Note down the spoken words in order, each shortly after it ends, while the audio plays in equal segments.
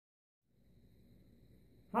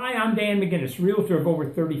Hi, I'm Dee McGinnis, realtor of over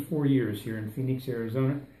 34 years here in Phoenix,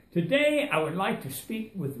 Arizona. Today, I would like to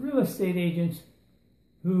speak with real estate agents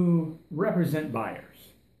who represent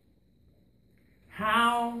buyers.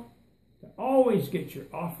 How to always get your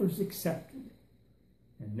offers accepted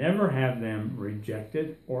and never have them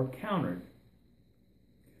rejected or countered.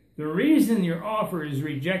 The reason your offer is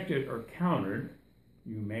rejected or countered,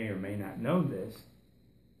 you may or may not know this,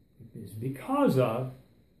 is because of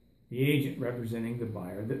the agent representing the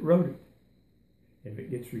buyer that wrote it. If it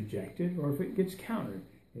gets rejected or if it gets countered,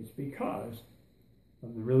 it's because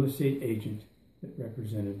of the real estate agent that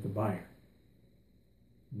represented the buyer.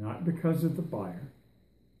 Not because of the buyer,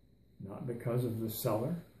 not because of the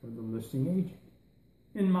seller or the listing agent,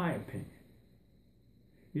 in my opinion.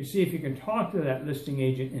 You see, if you can talk to that listing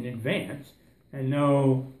agent in advance and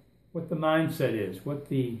know what the mindset is, what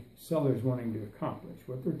the seller is wanting to accomplish,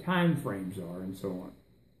 what their time frames are, and so on.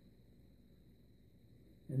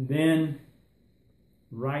 And then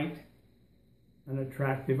write an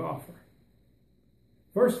attractive offer.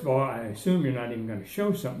 First of all, I assume you're not even going to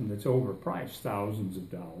show something that's overpriced thousands of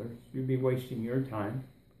dollars. You'd be wasting your time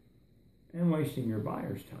and wasting your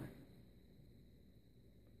buyer's time.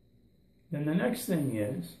 Then the next thing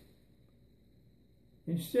is,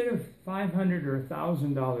 instead of $500 or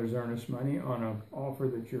 $1,000 earnest money on an offer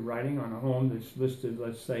that you're writing on a home that's listed,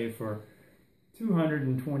 let's say, for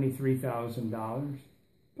 $223,000,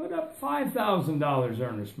 put up $5,000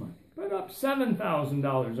 earnest money. Put up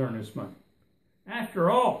 $7,000 earnest money. After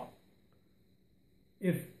all,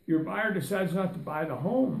 if your buyer decides not to buy the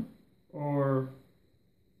home, or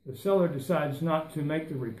the seller decides not to make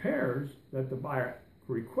the repairs that the buyer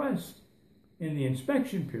requests in the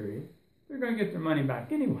inspection period, they're going to get their money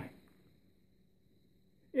back anyway.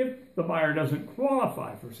 If the buyer doesn't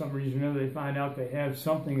qualify for some reason or another, they find out they have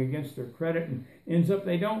something against their credit and ends up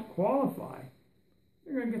they don't qualify,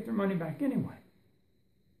 they're going to get their money back anyway.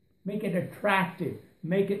 Make it attractive.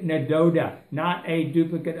 Make it NADOTA, not a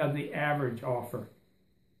duplicate of the average offer.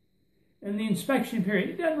 And the inspection period,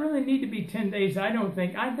 it doesn't really need to be 10 days, I don't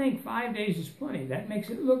think. I think 5 days is plenty. That makes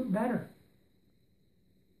it look better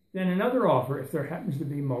than another offer if there happens to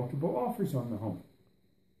be multiple offers on the home.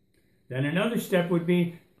 Then another step would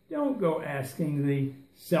be, don't go asking the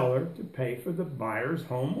seller to pay for the buyer's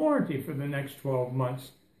home warranty for the next 12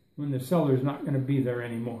 months when the seller's not going to be there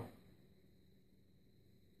anymore.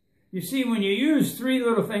 You see, when you use three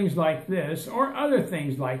little things like this or other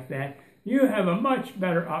things like that, you have a much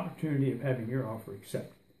better opportunity of having your offer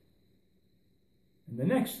accepted. And the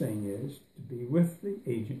next thing is to be with the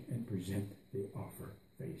agent and present the offer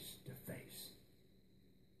face to face.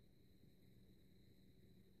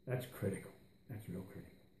 That's critical. That's real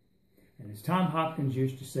critical. And as Tom Hopkins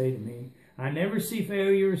used to say to me, I never see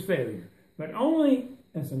failure as failure, but only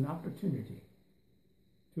as an opportunity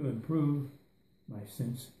to improve my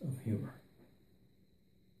sense of humor.